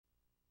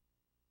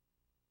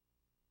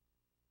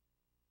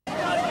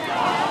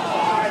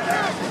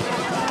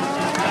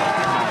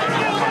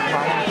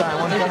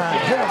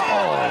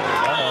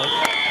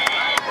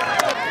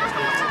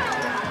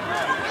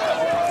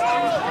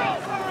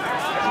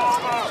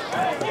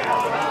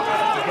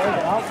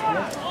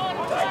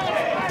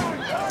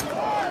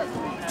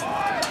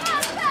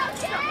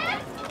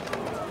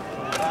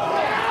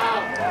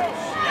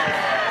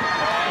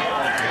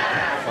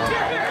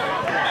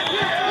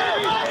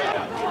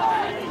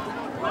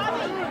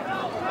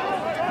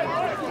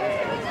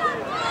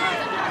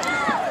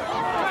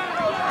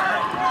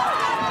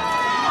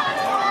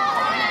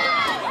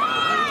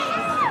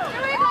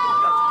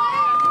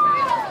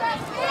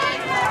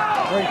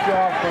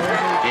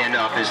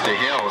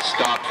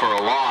for a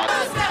loss.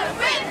 Who's gonna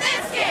win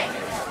this game?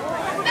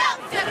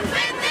 Melton's gonna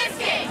win this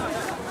game.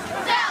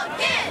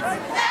 Falcons!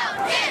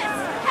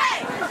 Falcons! Hey!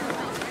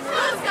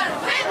 Who's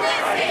gonna win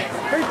this game?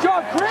 Great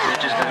job, Chris!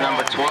 Pitches to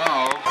number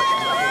 12.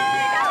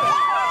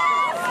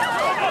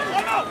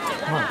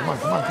 Come on.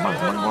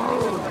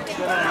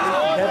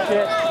 That's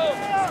it.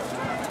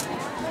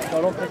 No,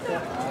 don't pick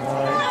that.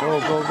 All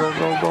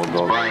right,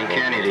 go. Brian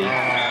Kennedy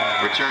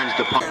returns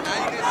the punt.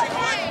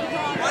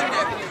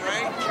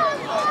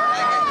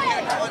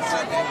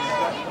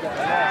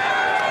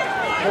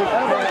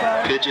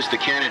 Pitches to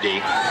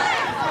Kennedy.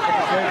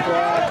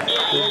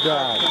 Good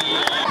job.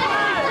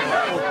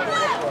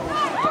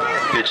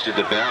 Pitch to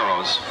the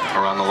Barrows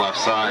around the left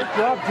side. Good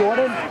job,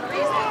 Jordan.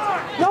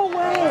 No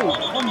way!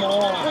 Come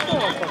on.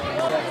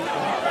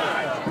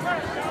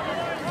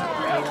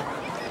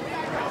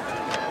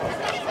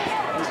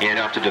 And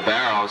up to the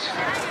Barrows.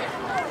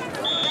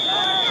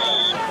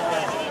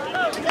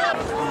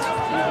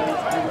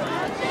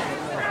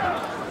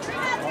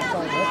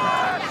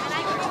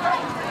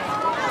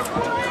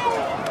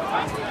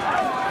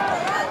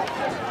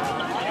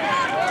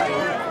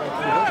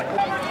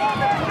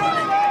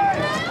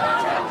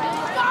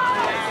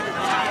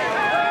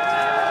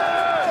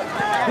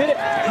 Hit it.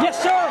 Yes,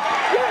 sir.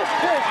 Yes,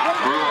 Chris.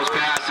 Rule's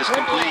pass is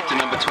complete to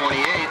number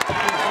 28.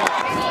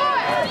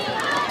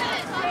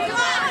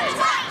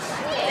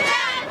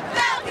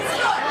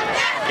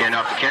 And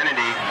up to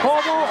Kennedy.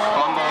 Fumble.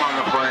 Fumble on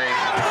the play.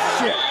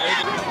 Shit.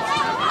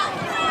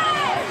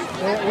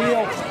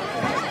 Wheel.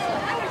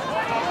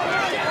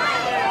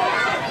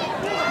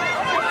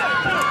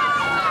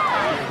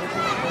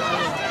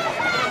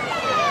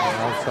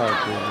 Outside,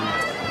 baby.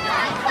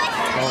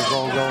 Go.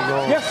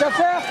 Yes, that's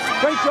it.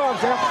 Great job,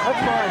 Zach.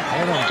 That's mine.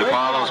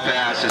 DePaulo's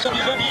pass is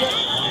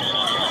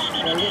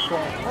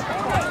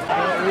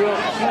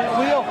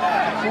Wheel.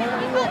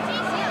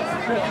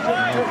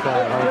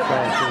 Outside,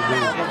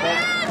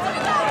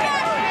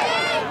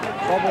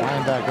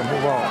 linebacker,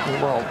 move out.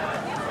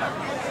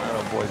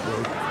 Oh boy,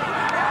 Jake.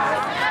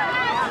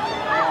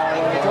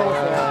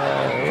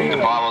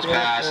 DePaulo's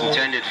pass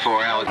intended for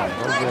Alex.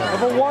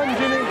 Number 1,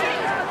 Jimmy.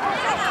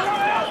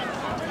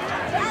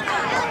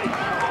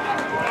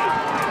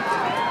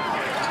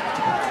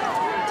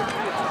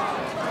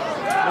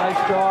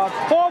 Nice job.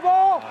 4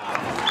 ball.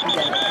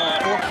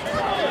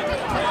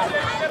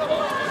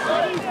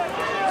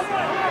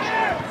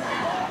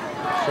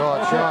 Short.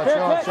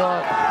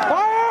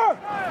 Fire!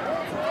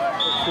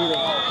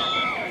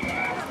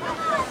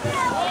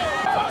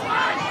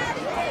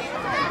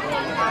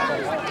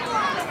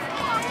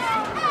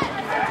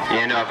 The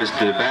handoff is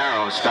to the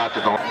Barrows. Stopped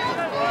at the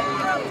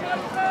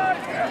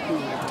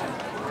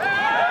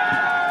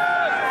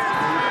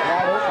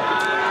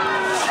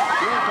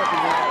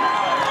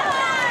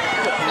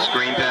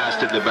screen pass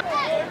to the Barrows.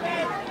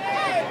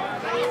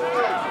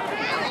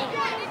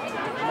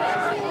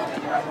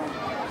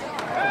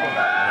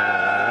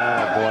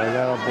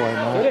 Boy,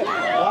 man. Hit it.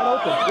 Wide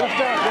open. Good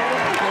job,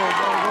 Jordan.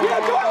 Yeah,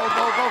 go.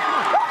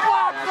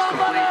 Block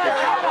somebody.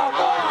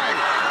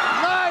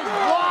 Nice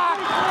block,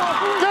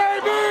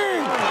 JB.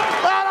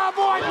 Atta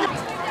boy.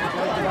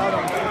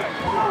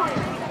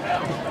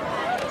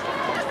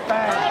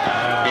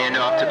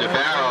 Handoff to the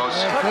Barrows.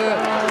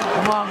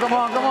 Come on. Go.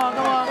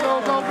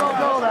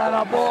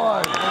 Atta boy.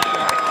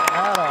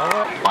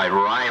 By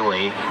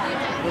Riley.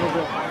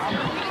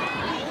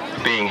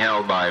 Being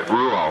held by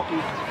Rulo.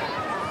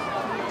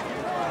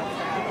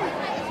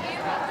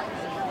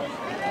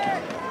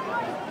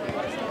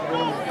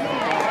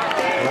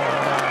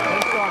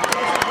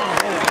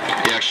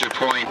 The extra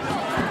point.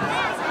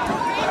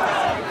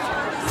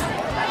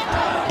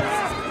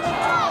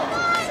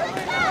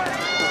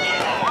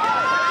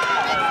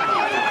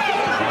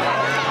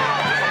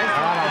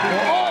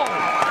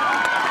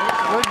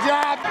 Good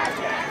job.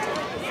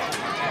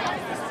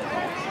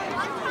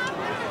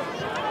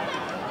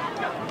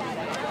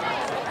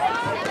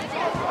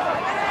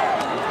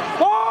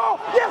 Oh,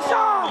 yes,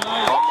 sir.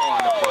 Fumble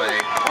on the play.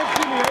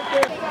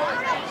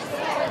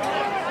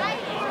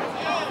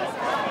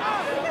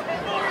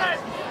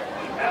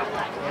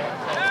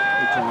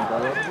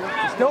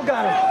 Still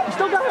got him.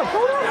 Go down.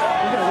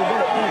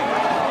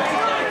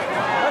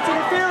 That's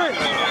interference.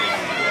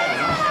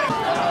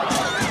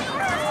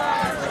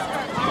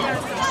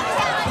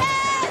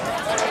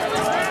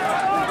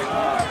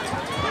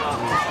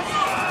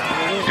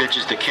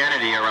 Pitches to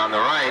Kennedy around the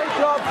right. Good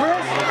job,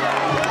 Chris.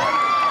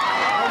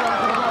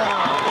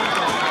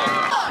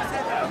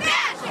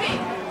 Mashpee!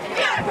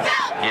 You're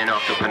Falcons!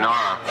 Handoff to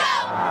Panara.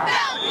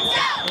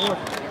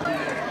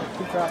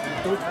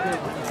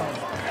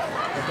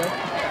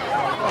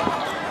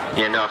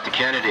 Handoff to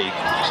Kennedy.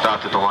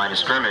 Stopped at the line of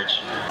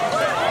scrimmage.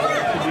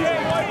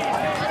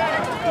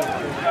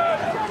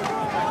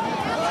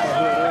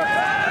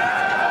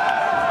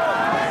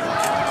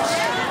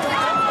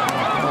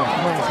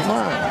 Come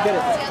on. Get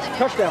it.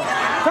 Touchdown.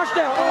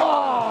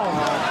 Oh!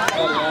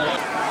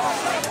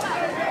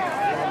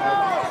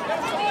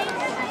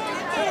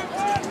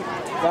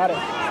 Got it.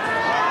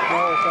 No,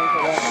 thank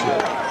you.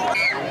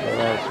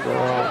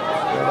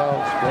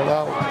 Spread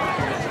out.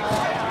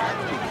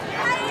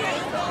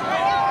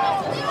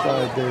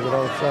 David,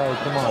 outside.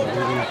 Come on,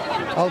 baby.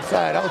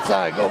 Outside,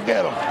 outside. Go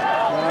get him.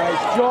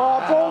 Nice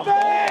job, Bobby!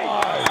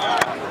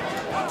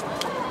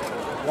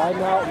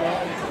 Widen out,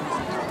 man.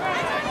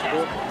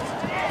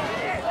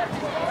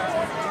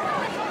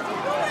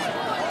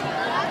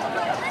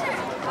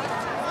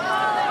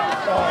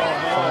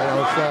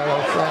 Outside,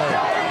 outside.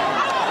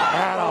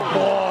 Atta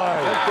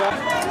boy. Outside.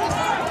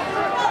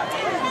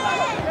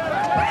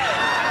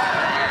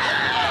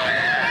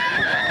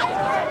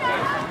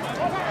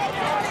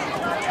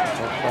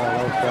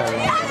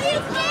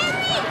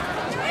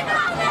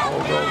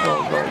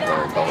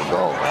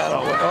 Go. Atta,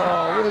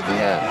 where's the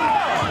end?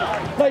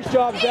 Nice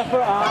job,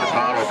 Zephyr.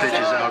 Apollo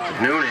pitches out to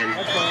Noonan.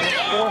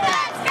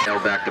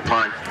 Held back the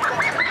punt.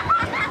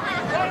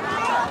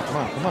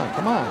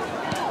 Come on.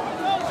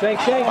 Shake.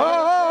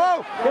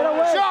 Oh! Get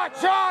away.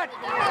 Shot!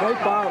 Great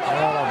bounce.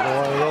 Atta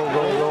boy,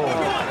 go.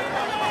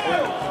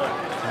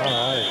 All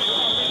right.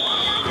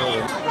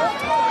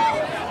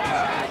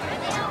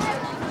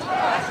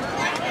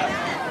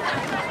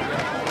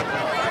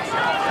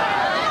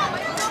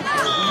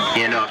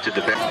 Hand off to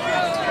the back.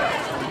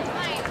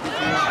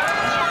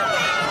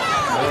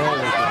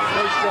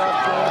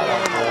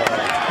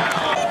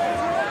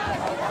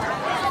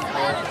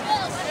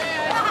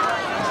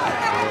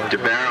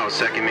 DeBarrow,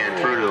 second man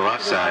through to the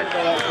left side.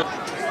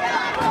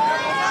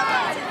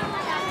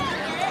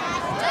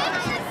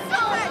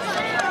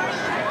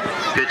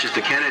 Pitches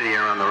to Kennedy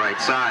on the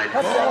right side.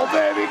 Oh,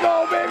 baby,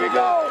 go!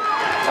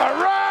 All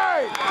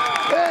right!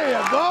 There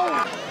you go!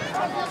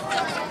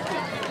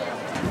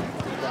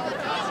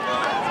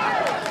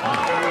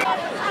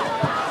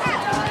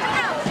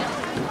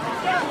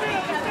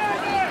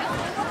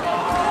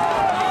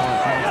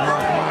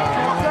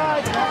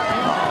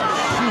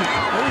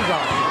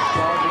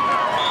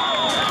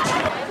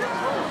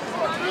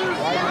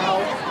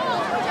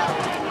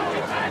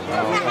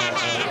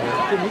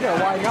 You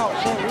gotta widen out.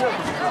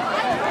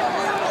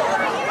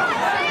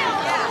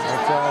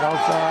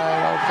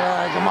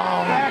 Outside. Come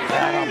on.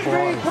 Atta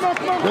boy.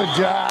 Good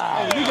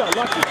job. You got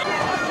lucky.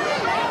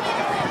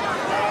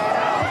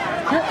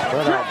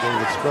 Spread out,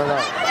 David. Spread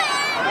out.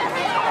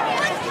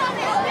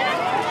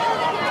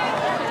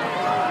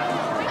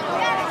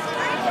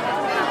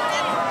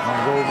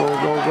 Go. Oh,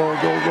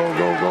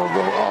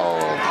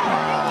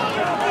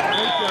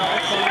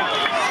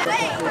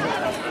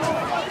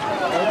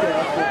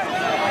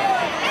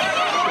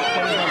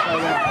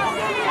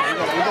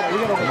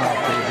 come on.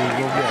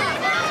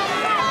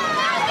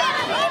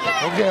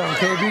 Go get him,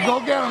 KB. Go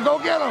get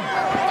him.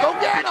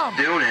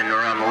 Noonan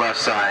around the left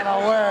side. No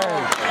way.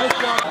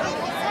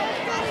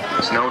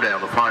 Snowdale,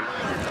 the punt.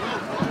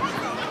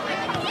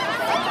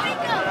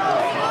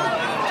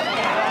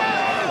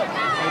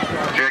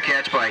 Fair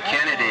catch by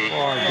Kennedy.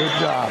 Boy, good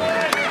job.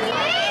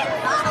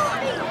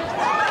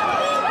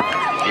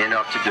 Hand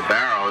off to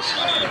DeBarrows.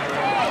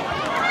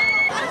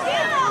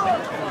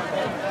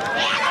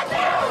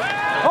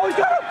 Oh, he's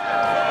got him!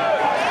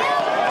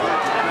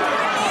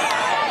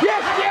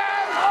 Yes!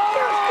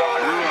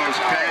 Rulo's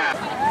pass.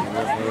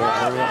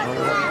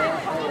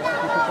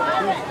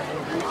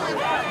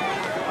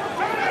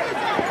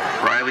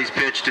 Riley's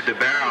pitch to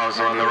DeBarrows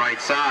on the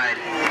right side.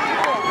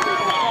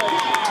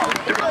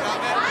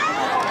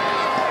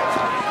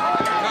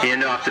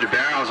 Hand off to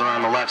DeBarrows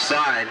around the left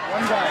side.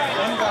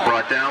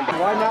 Brought down by...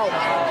 Widen out.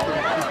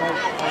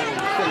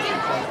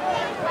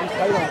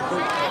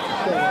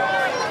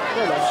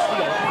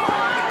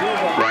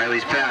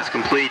 Riley's pass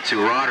complete to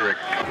Roderick.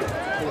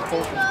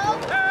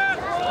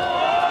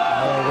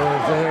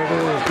 There it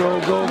is. Go,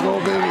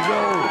 baby,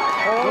 go.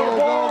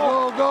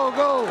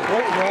 Go.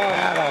 Great ball.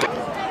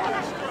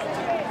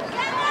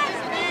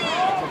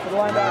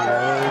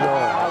 There we go.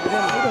 Who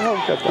the hell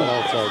got that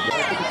outside?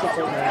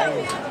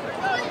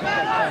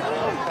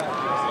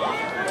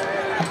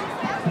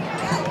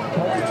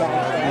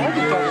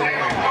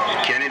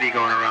 Kennedy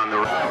going around the...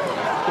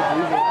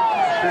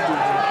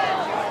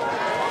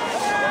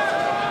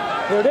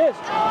 Here it is.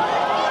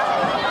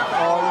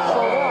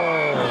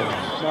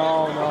 No.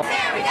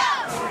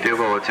 Field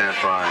goal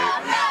attempt by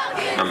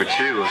number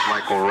 2 is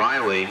Michael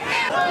Riley.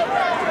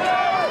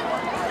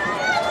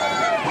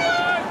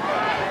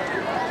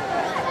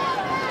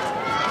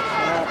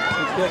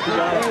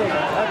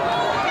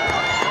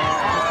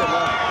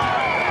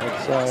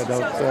 Outside,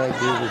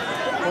 baby.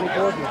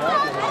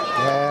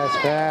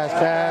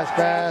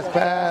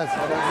 Pass.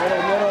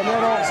 Middle.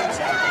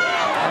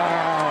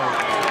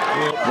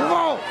 Move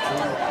on.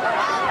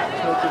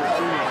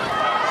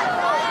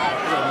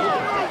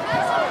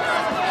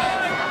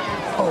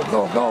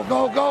 Go.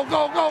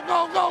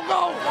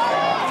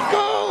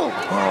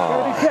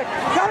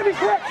 Gotta be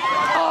quick.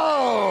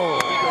 Oh.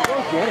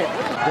 Get it.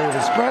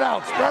 David, spread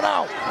out.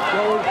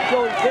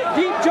 Joey. Get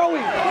deep,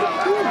 Joey.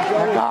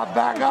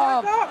 Back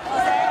up.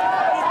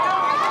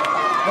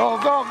 Go.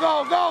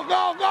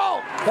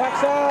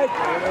 Backside.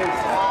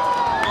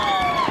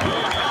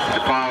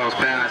 Apollo's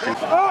passing.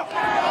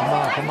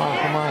 Come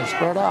on.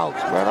 Spread out.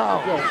 Spread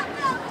out.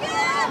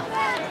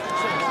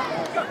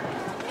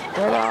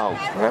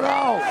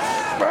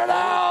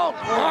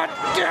 God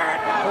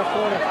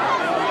damn it.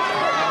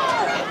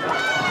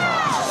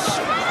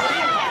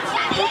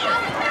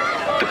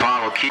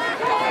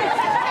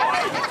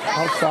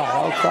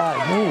 Outside,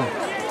 move.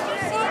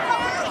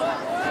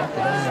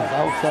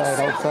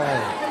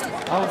 Outside.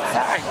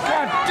 Outside,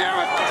 God damn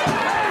it!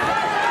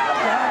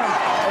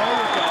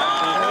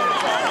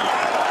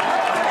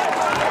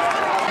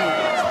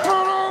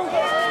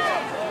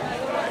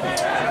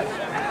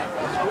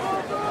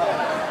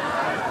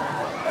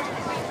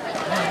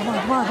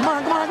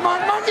 Come on,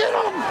 get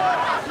him!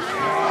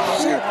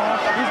 Shit!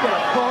 He's got a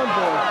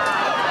convoy.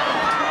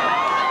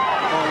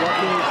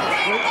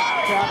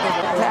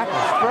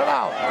 Tackle, spread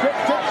out.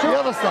 The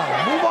other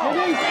side, move on.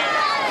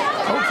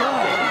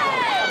 Outside.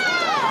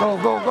 Go,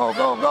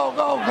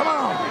 come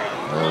on.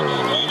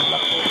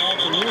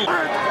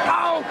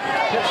 Out!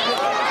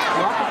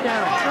 Lock it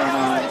down.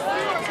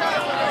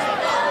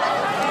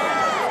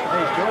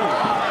 Hey, Joe.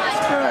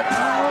 Spread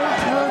out.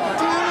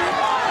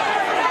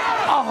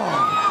 Oh,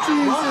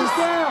 Jesus.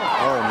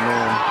 Oh,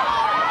 man.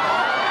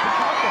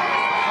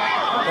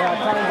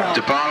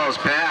 DePaulo's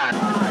pad.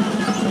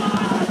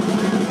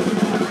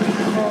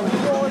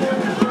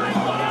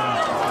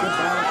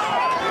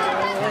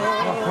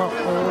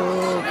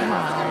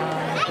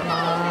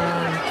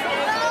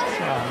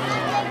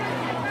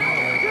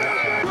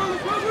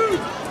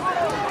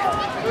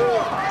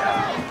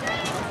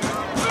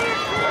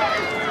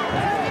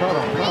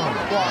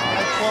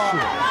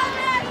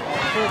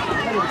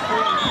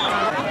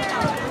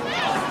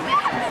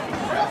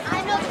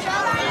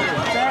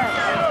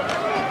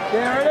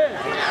 There it is.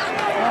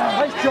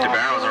 Nice job. The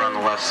barrels are on the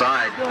left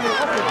side.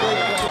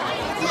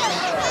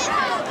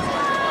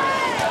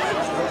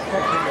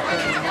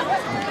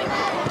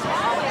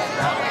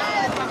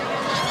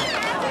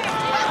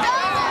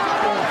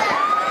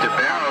 The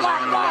barrels are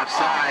on the left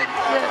side.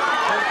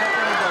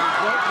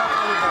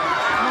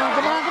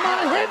 Come on,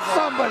 hit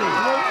somebody.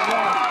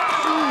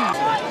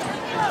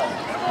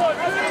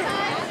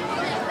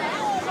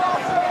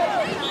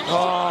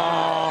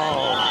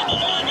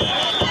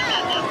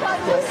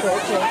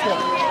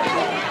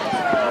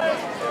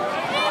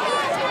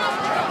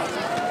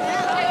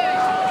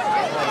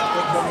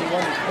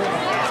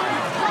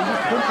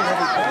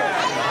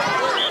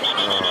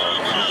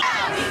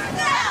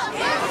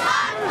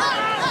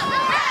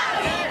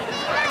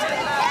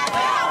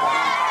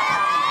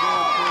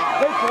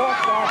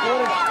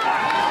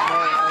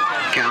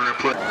 Counter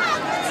play.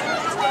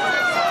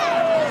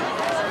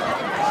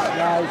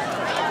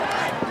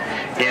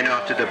 In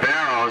off to the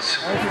barrels.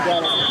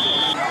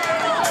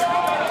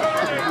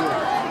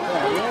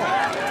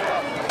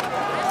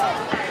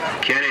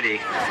 Kennedy.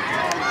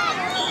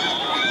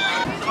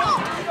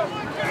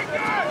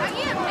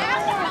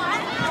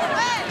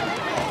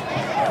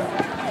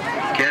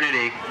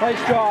 Kennedy.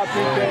 Nice job,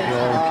 DJ.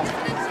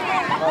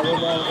 We're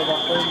down to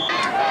about 30.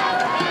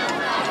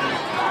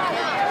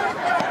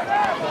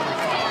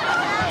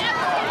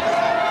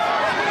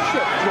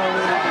 Shit,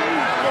 Joey.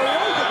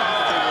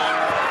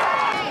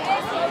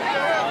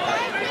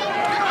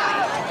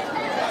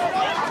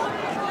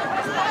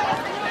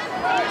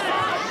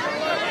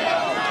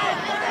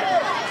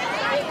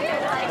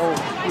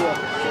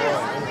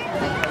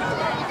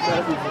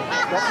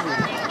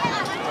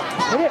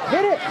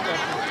 Hit it!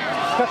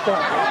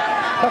 Touchdown.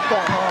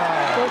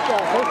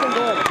 First and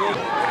goal.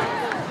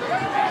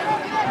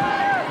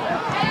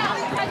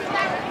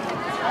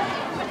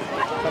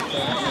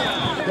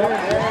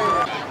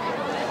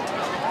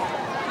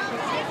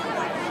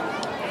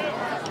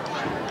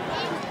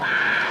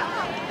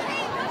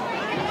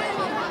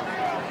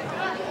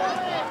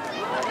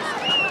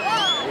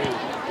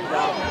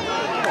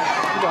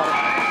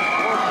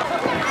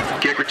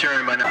 Kick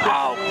return by now.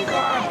 Oh,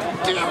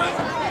 God damn it.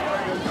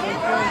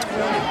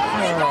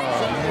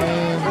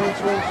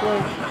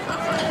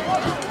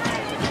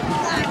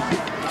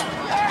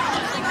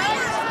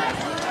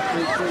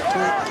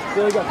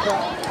 Really got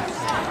caught.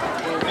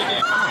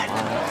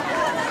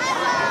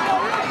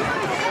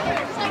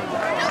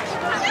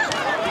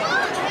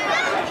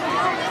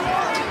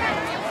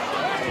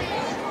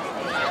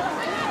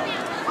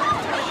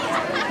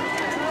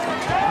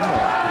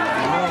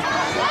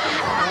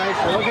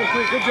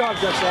 Nice. Good job,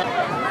 Jessica.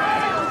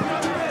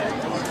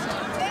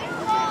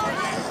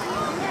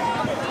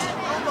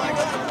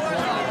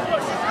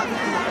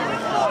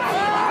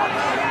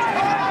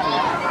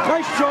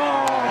 Nice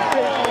job!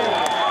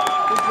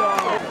 Good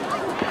job.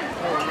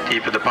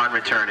 Deep for the punt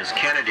return is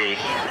Kennedy.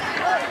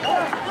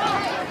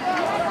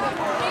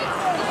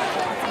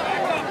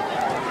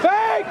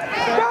 Fake!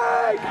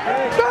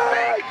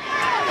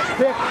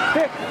 Pick!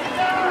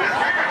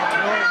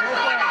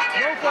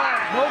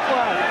 No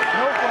flag!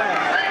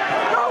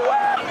 No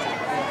way!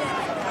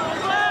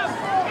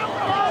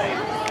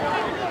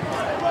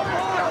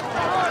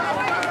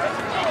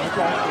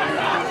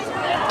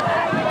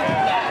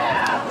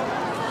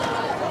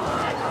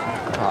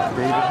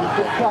 David,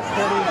 Good shot,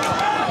 Kenny.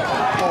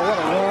 Oh, what a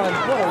run.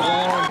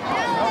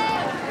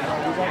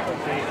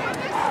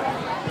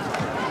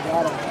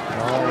 Got him.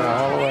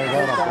 Holloway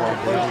got up for it,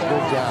 David.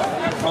 Good job.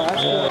 Oh,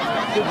 that's good.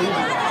 Good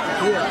lead.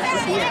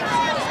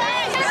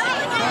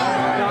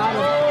 Got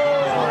him.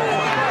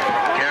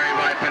 Carry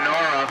by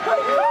Panora.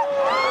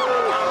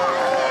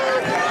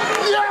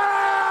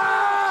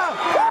 Yeah!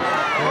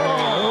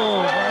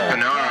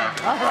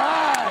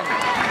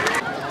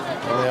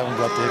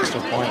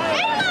 extra point.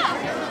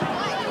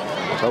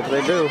 Let's hope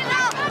they do.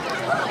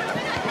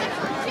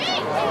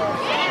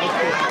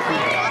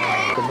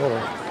 The middle.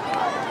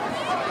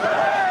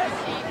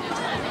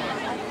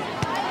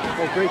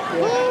 Oh, great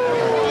kill.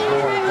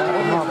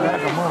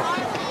 Back him up.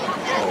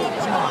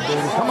 Come on,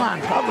 baby. Come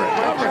on, cover it.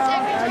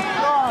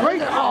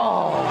 Great.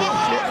 Oh,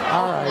 shit.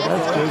 All right,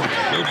 that's good.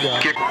 Good job.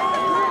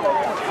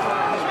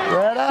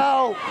 Spread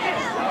out.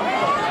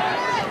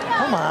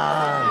 Come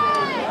on.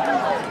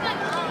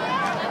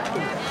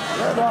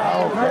 Spread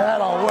out.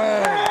 That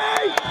away.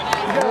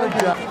 Good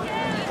job.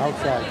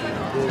 Outside,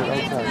 dude.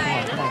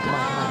 Outside. Come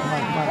on.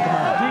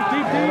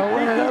 Deep.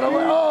 That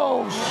away.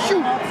 Oh,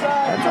 shoot.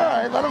 That's all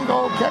right. Let him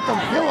go. Kick him.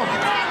 Kill him.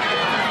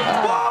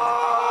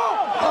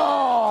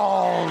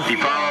 Oh,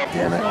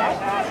 damn it.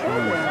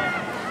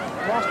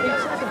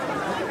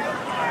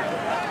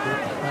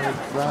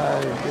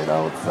 Get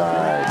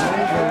outside.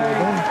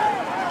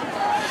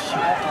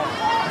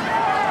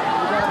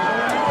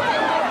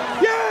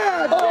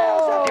 Yeah!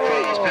 Oh!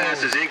 His pass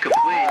is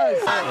incomplete.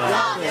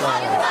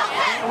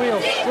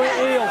 Wheels.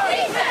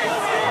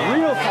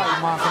 Real tight.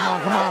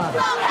 Come on.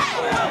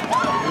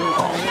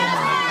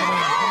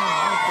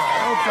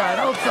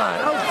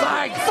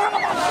 Outside. Son of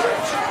a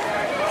bitch!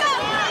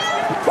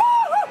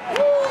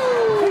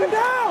 Put it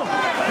down!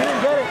 He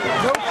didn't get it.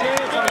 No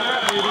chance on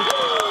that, baby.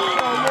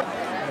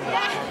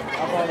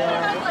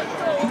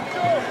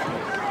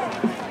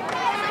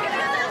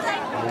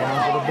 Down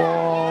to the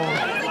ball.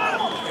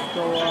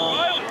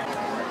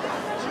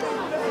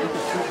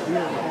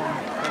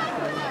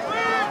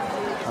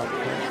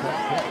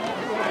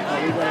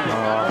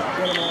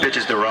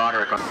 Pitches to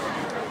Roderick.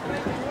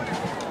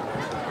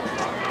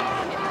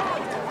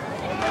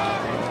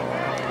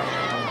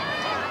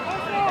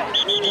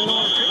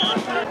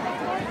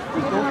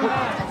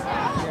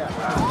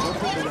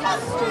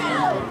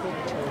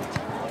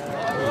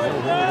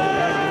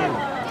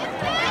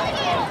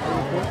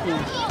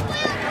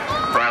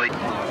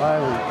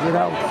 Riley, get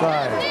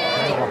outside.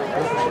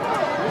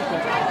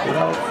 Get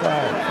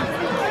outside.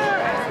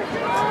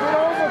 Get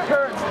over,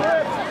 Kurt.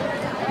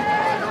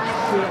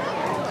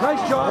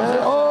 Nice job.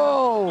 Oh!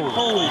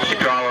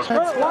 Carlos.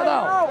 Slide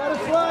out. Let it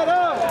slide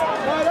out.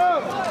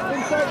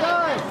 Inside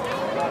line.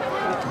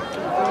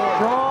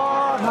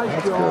 Nice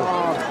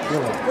job.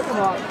 Pick him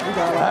up. You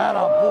got it.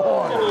 Atta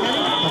boy.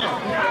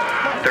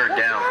 Third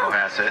down,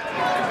 Cohasset.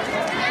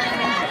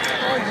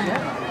 Get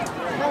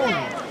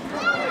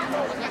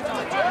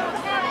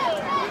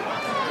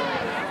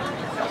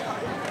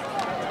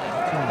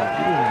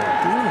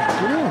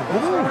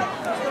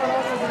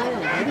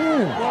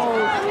in.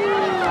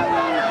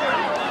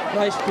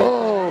 Nice kick.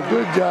 Oh,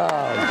 good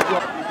job.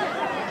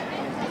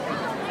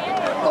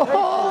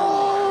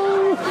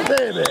 Oh,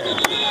 baby.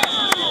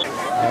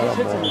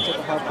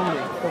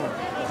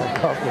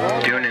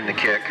 Doing in the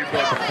kick.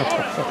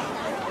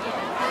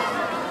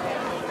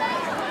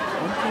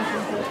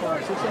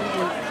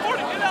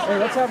 Hey,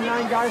 let's have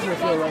 9 guys in the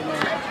field right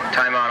now.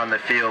 Timeout on the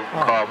field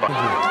called by.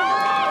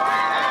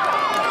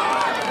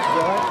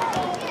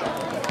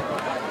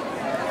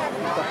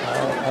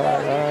 All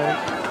right.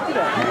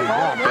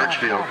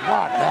 Birchfield.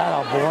 Block that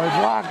up, boy.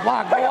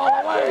 Block. Go all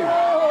the way.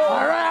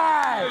 All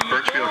right.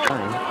 Birchfield.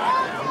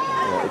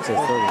 Yeah, it's a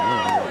 30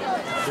 minute.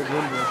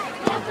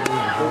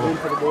 Good win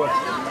for the boys. I'm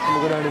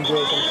going to go down and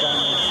enjoy some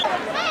time.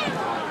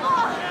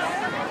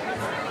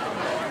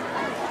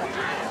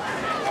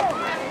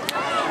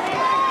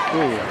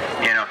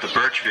 And off to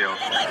Birchfield.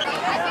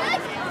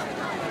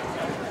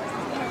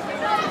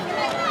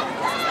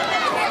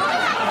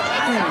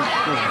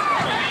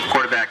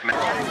 Quarterback.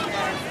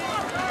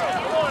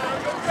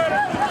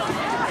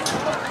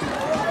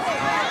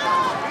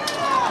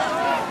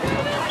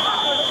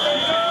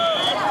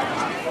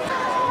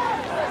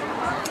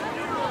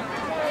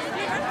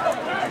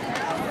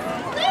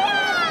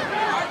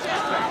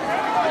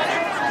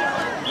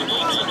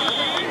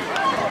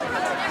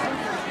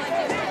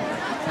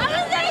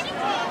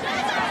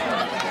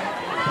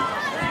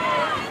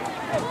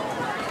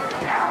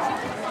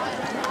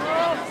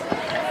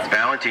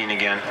 Valentine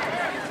again.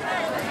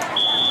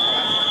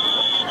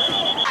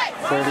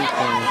 30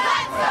 points.